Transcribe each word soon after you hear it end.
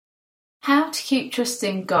How to keep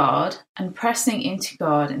trusting God and pressing into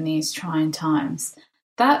God in these trying times.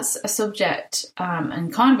 That's a subject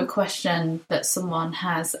and kind of a question that someone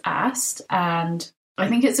has asked, and I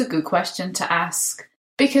think it's a good question to ask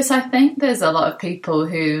because I think there's a lot of people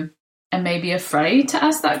who are maybe afraid to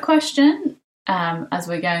ask that question as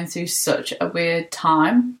we're going through such a weird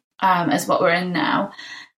time as what we're in now.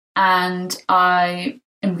 And I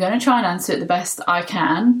am going to try and answer it the best I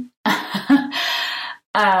can.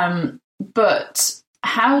 But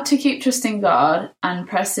how to keep trusting God and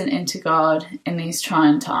pressing into God in these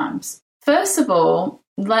trying times. First of all,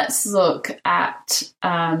 let's look at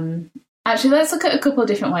let's look at a couple of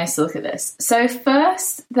different ways to look at this. So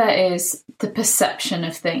first, there is the perception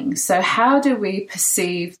of things. So how do we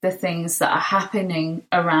perceive the things that are happening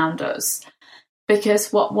around us?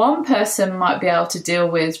 Because what one person might be able to deal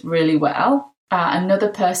with really well, another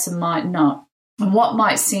person might not. And what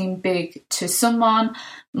might seem big to someone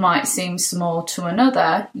might seem small to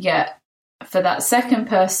another, yet for that second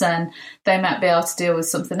person, they might be able to deal with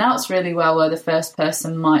something else really well where the first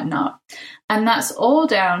person might not. And that's all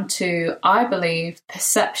down to, I believe,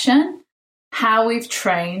 perception, how we've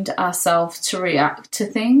trained ourselves to react to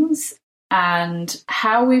things, and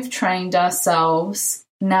how we've trained ourselves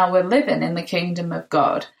now we're living in the kingdom of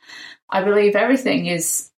God. I believe everything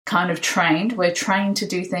is kind of trained. We're trained to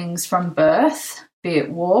do things from birth, be it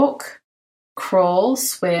walk, crawl,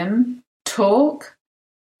 swim, talk,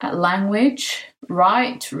 language,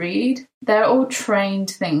 write, read. They're all trained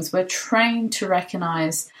things. We're trained to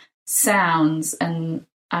recognize sounds and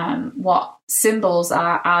what symbols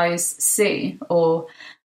our eyes see, or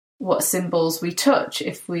what symbols we touch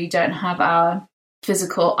if we don't have our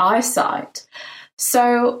physical eyesight.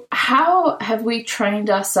 So how have we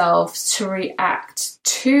trained ourselves to react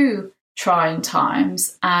to trying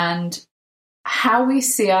times and how we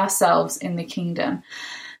see ourselves in the kingdom?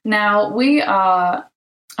 Now, we have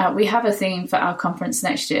a theme for our conference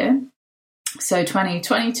next year, so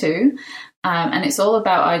 2022, and it's all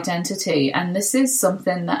about identity. And this is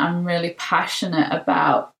something that I'm really passionate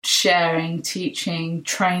about sharing, teaching,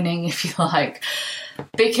 training, if you like,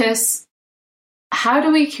 because how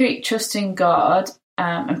do we keep trusting God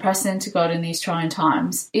and pressing into God in these trying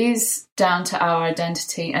times is down to our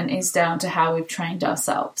identity and is down to how we've trained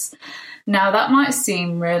ourselves. Now, that might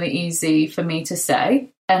seem really easy for me to say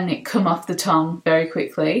and it come off the tongue very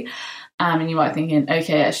quickly. And you might be thinking,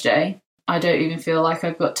 okay, SJ, I don't even feel like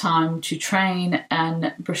I've got time to train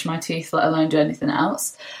and brush my teeth, let alone do anything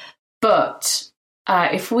else. But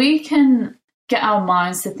if we can get our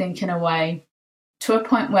minds to think in a way to a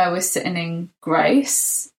point where we're sitting in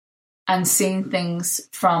grace and seeing things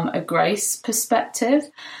from a grace perspective,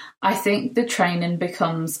 I think the training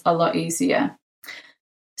becomes a lot easier.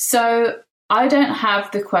 So I don't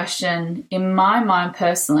have the question in my mind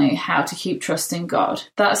personally how to keep trusting God.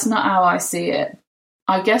 That's not how I see it.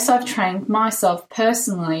 I guess I've trained myself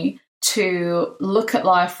personally to look at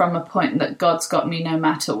life from a point that God's got me no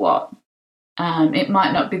matter what. It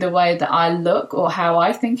might not be the way that I look or how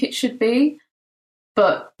I think it should be,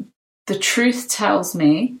 but the truth tells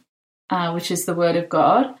me, which is the word of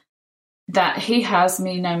God, that he has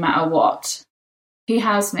me no matter what. He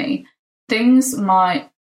has me. Things might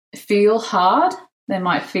feel hard. They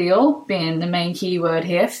might feel, being the main key word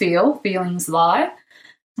here, feelings lie.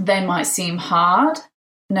 They might seem hard,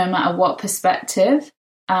 no matter what perspective,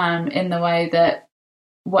 in the way that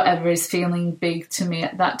whatever is feeling big to me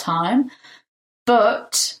at that time.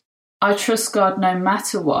 But I trust God no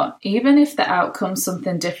matter what. Even if the outcome's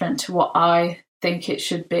something different to what I think it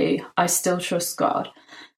should be, I still trust God.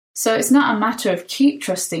 So it's not a matter of keep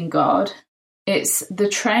trusting God. It's the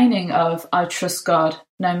training of I trust God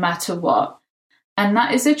no matter what. And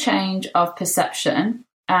that is a change of perception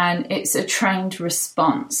and it's a trained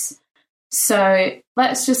response. So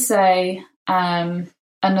let's just say another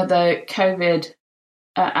COVID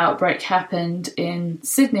outbreak happened in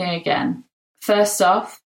Sydney again. First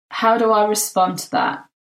off, how do I respond to that?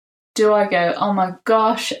 Do I go, oh my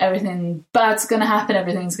gosh, everything bad's going to happen,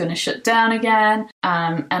 everything's going to shut down again,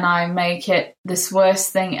 and I make it this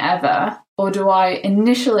worst thing ever? Or do I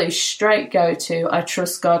initially straight go to, I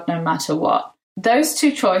trust God no matter what? Those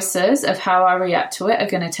two choices of how I react to it are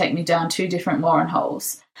going to take me down two different watering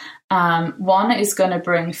holes. One is going to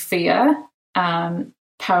bring fear,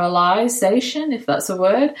 paralyzation, if that's a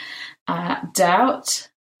word, doubt,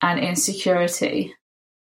 and insecurity.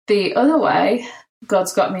 The other way,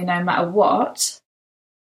 God's got me no matter what,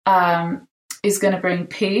 is going to bring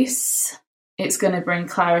peace, it's going to bring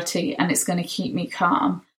clarity, and it's going to keep me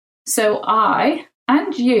calm. So I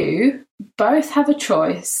and you both have a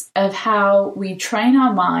choice of how we train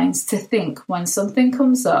our minds to think when something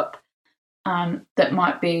comes up that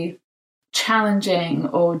might be challenging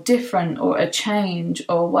or different or a change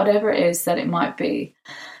or whatever it is that it might be,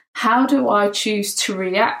 how do I choose to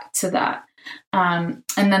react to that? And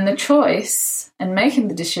then the choice and making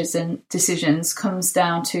the decisions comes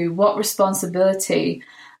down to what responsibility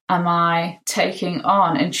am I taking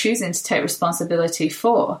on and choosing to take responsibility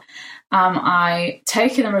for? Am I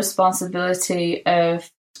taking the responsibility of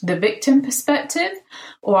the victim perspective,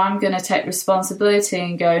 or I'm going to take responsibility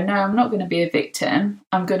and go, no, I'm not going to be a victim.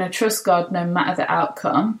 I'm going to trust God no matter the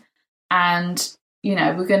outcome. And,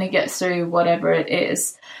 we're going to get through whatever it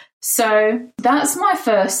is. So that's my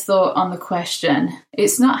first thought on the question.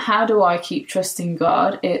 It's not how do I keep trusting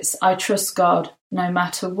God? It's I trust God no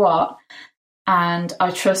matter what. And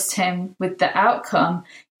I trust him with the outcome,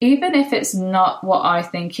 even if it's not what I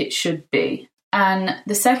think it should be. And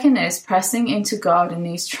the second is pressing into God in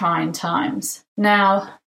these trying times.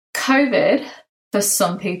 Now, COVID, for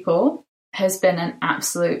some people, has been an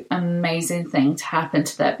absolute amazing thing to happen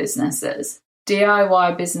to their businesses.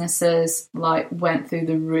 DIY businesses went through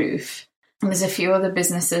the roof. And there's a few other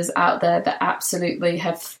businesses out there that absolutely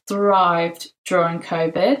have thrived during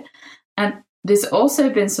COVID. And there's also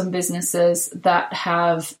been some businesses that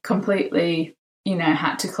have completely,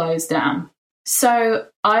 had to close down. So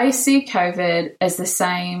I see COVID as the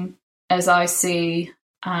same as I see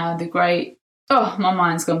the great, my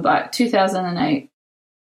mind's gone blank, 2008,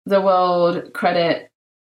 the world credit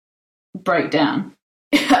breakdown.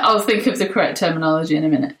 I'll think of the correct terminology in a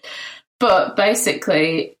minute. But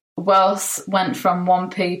basically, wealth went from one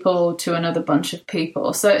people to another bunch of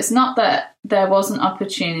people. So it's not that there wasn't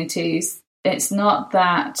opportunities. It's not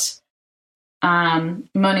that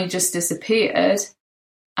money just disappeared.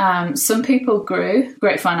 Some people grew.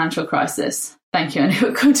 Great financial crisis. Thank you. And it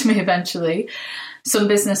would come to me eventually. Some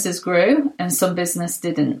businesses grew and some business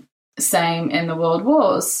didn't. Same in the world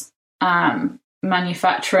wars.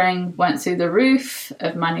 Manufacturing went through the roof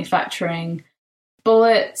of manufacturing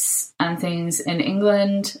bullets and things in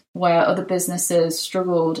England, where other businesses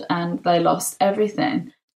struggled and they lost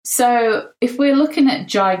everything. So if we're looking at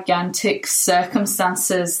gigantic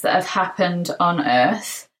circumstances that have happened on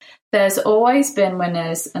Earth, there's always been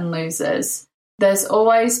winners and losers. There's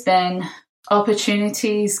always been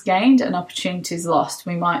opportunities gained and opportunities lost,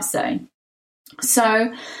 we might say.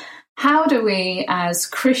 So how do we as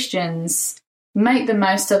Christians make the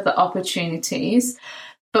most of the opportunities,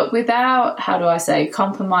 but without,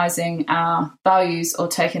 compromising our values or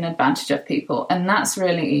taking advantage of people? And that's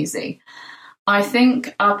really easy. I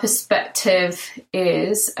think our perspective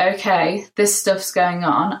is, okay, this stuff's going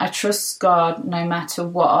on. I trust God no matter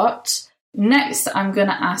what. Next, I'm going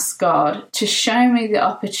to ask God to show me the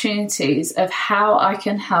opportunities of how I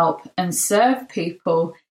can help and serve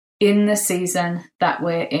people in the season that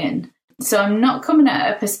we're in. So I'm not coming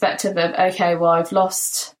at a perspective of, okay, well, I've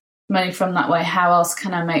lost money from that way. How else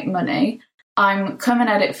can I make money? I'm coming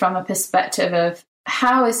at it from a perspective of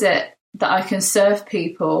how is it that I can serve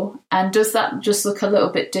people, and does that just look a little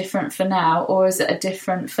bit different for now, or is it a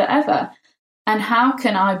different forever? And how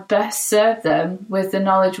can I best serve them with the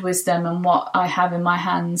knowledge, wisdom, and what I have in my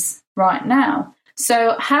hands right now?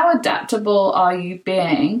 So how adaptable are you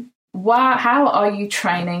being? How are you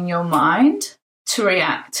training your mind to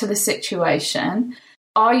react to the situation?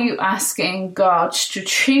 Are you asking God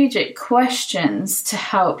strategic questions to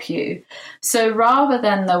help you? So rather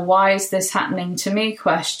than the why is this happening to me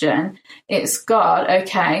question, it's God,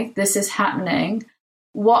 okay, this is happening.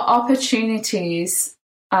 What opportunities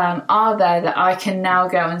are there that I can now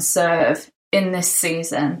go and serve in this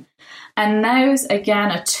season? And those,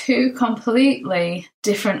 again, are two completely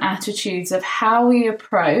different attitudes of how we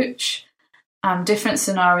approach different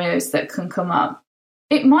scenarios that can come up.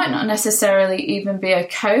 It might not necessarily even be a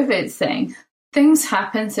COVID thing. Things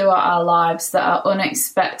happen throughout our lives that are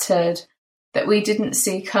unexpected, that we didn't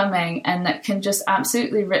see coming, and that can just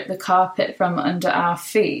absolutely rip the carpet from under our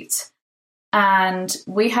feet. And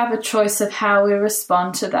we have a choice of how we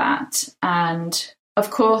respond to that. And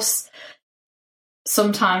of course,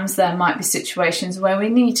 sometimes there might be situations where we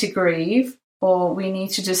need to grieve, or we need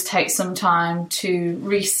to just take some time to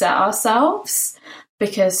reset ourselves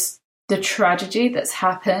because the tragedy that's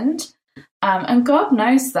happened. And God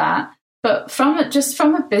knows that. But from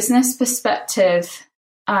a business perspective,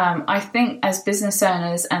 I think as business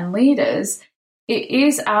owners and leaders, it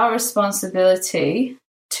is our responsibility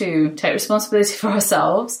to take responsibility for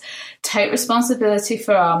ourselves, take responsibility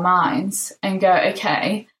for our minds, and go,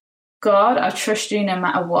 okay, God, I trust you no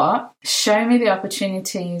matter what. Show me the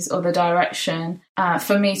opportunities or the direction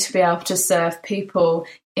for me to be able to serve people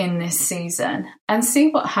in this season, and see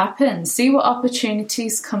what happens, see what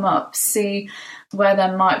opportunities come up, see where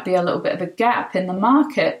there might be a little bit of a gap in the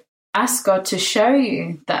market, ask God to show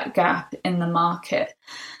you that gap in the market.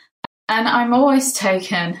 And I'm always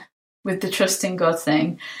taken with the trusting God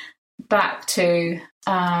thing back to,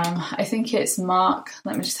 I think it's Mark.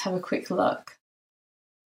 Let me just have a quick look.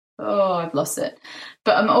 Oh, I've lost it.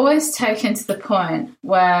 But I'm always taken to the point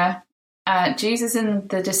where Jesus and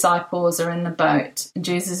the disciples are in the boat.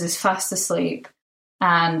 Jesus is fast asleep,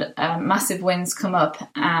 and massive winds come up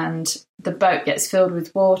and the boat gets filled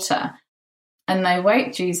with water. And they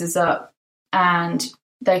wake Jesus up and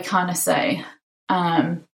they kind of say,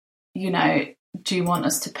 do you want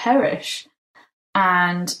us to perish?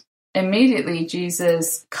 And immediately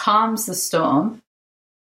Jesus calms the storm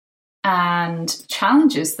and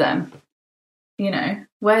challenges them.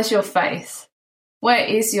 Where's your faith? Where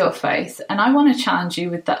is your faith? And I want to challenge you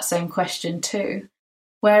with that same question too.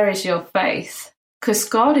 Where is your faith? Because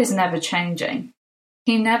God is never changing.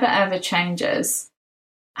 He never ever changes.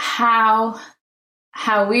 How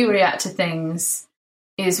we react to things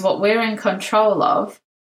is what we're in control of.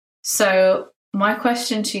 So my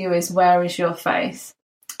question to you is, where is your faith?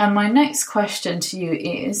 And my next question to you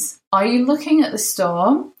is, are you looking at the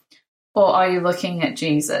storm or are you looking at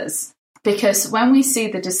Jesus? Because when we see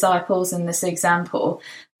the disciples in this example,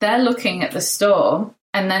 they're looking at the storm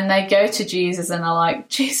and then they go to Jesus and are like,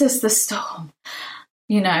 Jesus, the storm,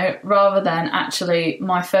 rather than actually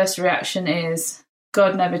my first reaction is,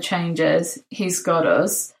 God never changes. He's got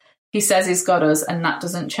us. He says he's got us and that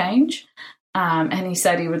doesn't change. And he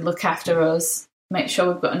said he would look after us, make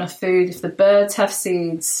sure we've got enough food. If the birds have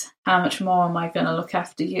seeds, how much more am I going to look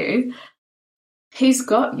after you? He's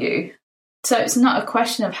got you. So it's not a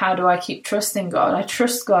question of how do I keep trusting God. I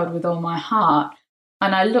trust God with all my heart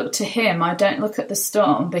and I look to him. I don't look at the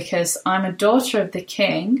storm because I'm a daughter of the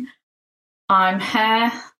King. I'm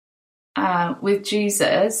here with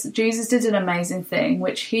Jesus. Jesus did an amazing thing,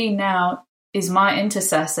 which he now is my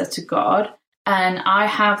intercessor to God. And I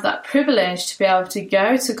have that privilege to be able to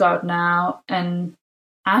go to God now and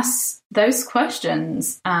ask those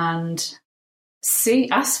questions and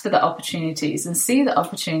ask for the opportunities and see the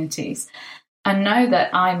opportunities and know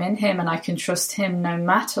that I'm in him and I can trust him no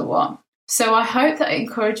matter what. So I hope that it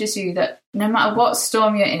encourages you that no matter what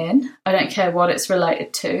storm you're in, I don't care what it's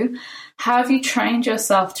related to, how have you trained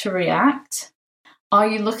yourself to react? Are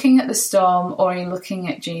you looking at the storm or are you looking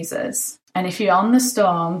at Jesus? And if you're on the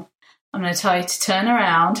storm, I'm going to tell you to turn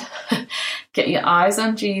around, get your eyes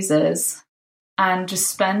on Jesus and just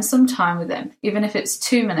spend some time with him, even if it's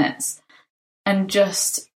 2 minutes, and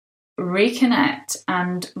just reconnect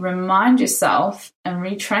and remind yourself and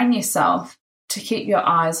retrain yourself to keep your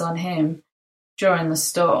eyes on him during the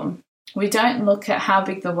storm. We don't look at how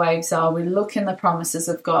big the waves are. We look in the promises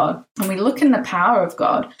of God and we look in the power of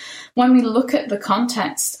God. When we look at the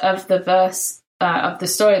context of the verse of the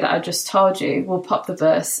story that I just told you, we'll pop the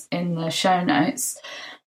verse in the show notes.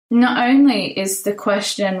 Not only is the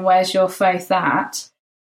question, where's your faith at?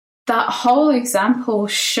 That whole example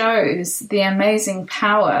shows the amazing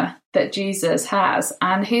power that Jesus has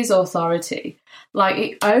and his authority. Like,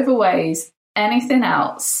 it overweighs anything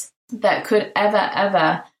else that could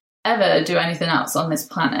ever do anything else on this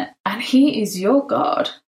planet. And he is your God.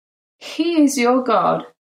 He is your God.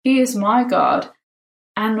 He is my God.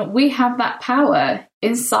 And we have that power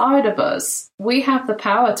inside of us. We have the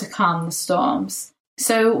power to calm the storms.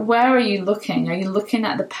 So where are you looking? Are you looking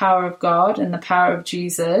at the power of God and the power of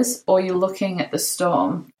Jesus, or are you looking at the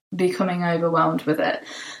storm, becoming overwhelmed with it?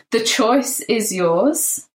 The choice is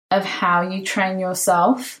yours of how you train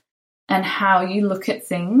yourself and how you look at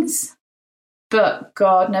things. But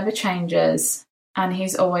God never changes and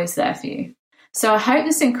he's always there for you. So I hope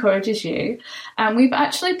this encourages you. We've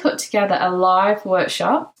actually put together a live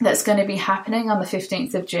workshop that's going to be happening on the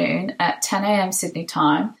 15th of June at 10 a.m. Sydney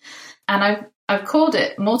time. And I've called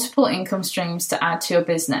it Multiple Income Streams to Add to Your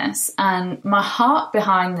Business. And my heart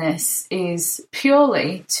behind this is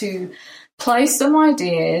purely to place some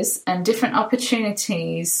ideas and different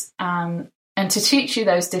opportunities and to teach you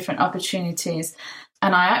those different opportunities.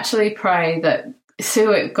 And I actually pray that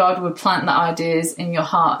through it, God would plant the ideas in your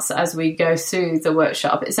hearts as we go through the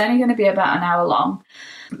workshop. It's only going to be about an hour long,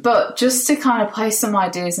 but just to kind of place some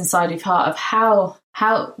ideas inside your heart of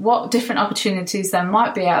what different opportunities there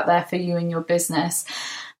might be out there for you in your business,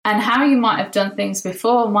 and how you might have done things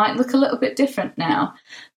before might look a little bit different now.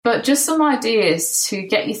 But just some ideas to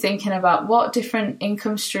get you thinking about what different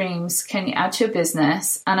income streams can you add to your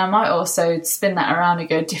business. And I might also spin that around and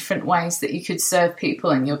go different ways that you could serve people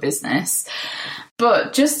in your business.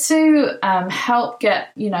 But just to help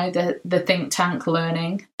get, the think tank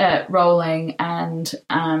learning rolling and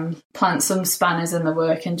plant some spanners in the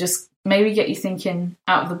work and just maybe get you thinking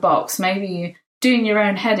out of the box, maybe you doing your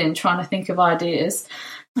own head in, trying to think of ideas.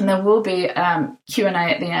 And there will be Q&A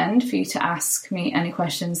at the end for you to ask me any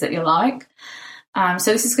questions that you like.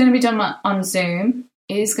 So this is going to be done on Zoom.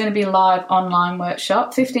 It is going to be a live online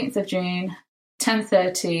workshop, 15th of June,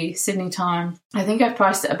 10:30 Sydney time. I think I've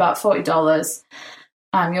priced it about $40.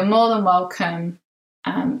 You're more than welcome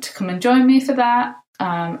to come and join me for that.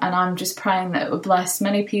 And I'm just praying that it will bless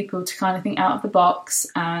many people to kind of think out of the box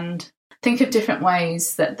and think of different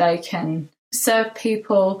ways that they can serve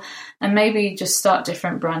people and maybe just start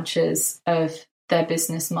different branches of their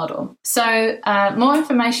business model. So more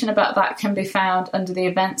information about that can be found under the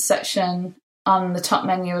events section on the top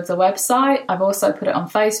menu of the website. I've also put it on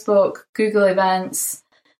Facebook, Google Events,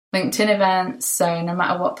 LinkedIn Events, so no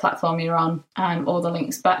matter what platform you're on, all the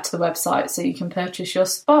links back to the website so you can purchase your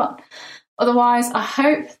spot. Otherwise, I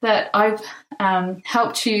hope that I've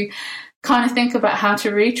helped you kind of think about how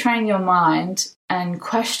to retrain your mind and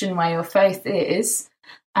question where your faith is.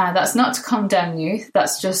 That's not to condemn you,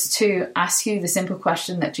 that's just to ask you the simple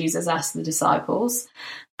question that Jesus asked the disciples,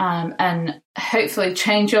 and hopefully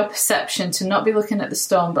change your perception to not be looking at the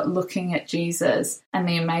storm but looking at Jesus and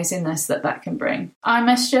the amazingness that can bring. I'm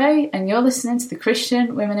SJ and you're listening to the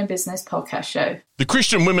Christian Women in Business podcast show. The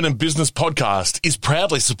Christian Women in Business podcast is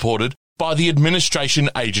proudly supported by the Administration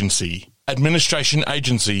Agency,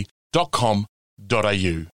 administrationagency.com.au.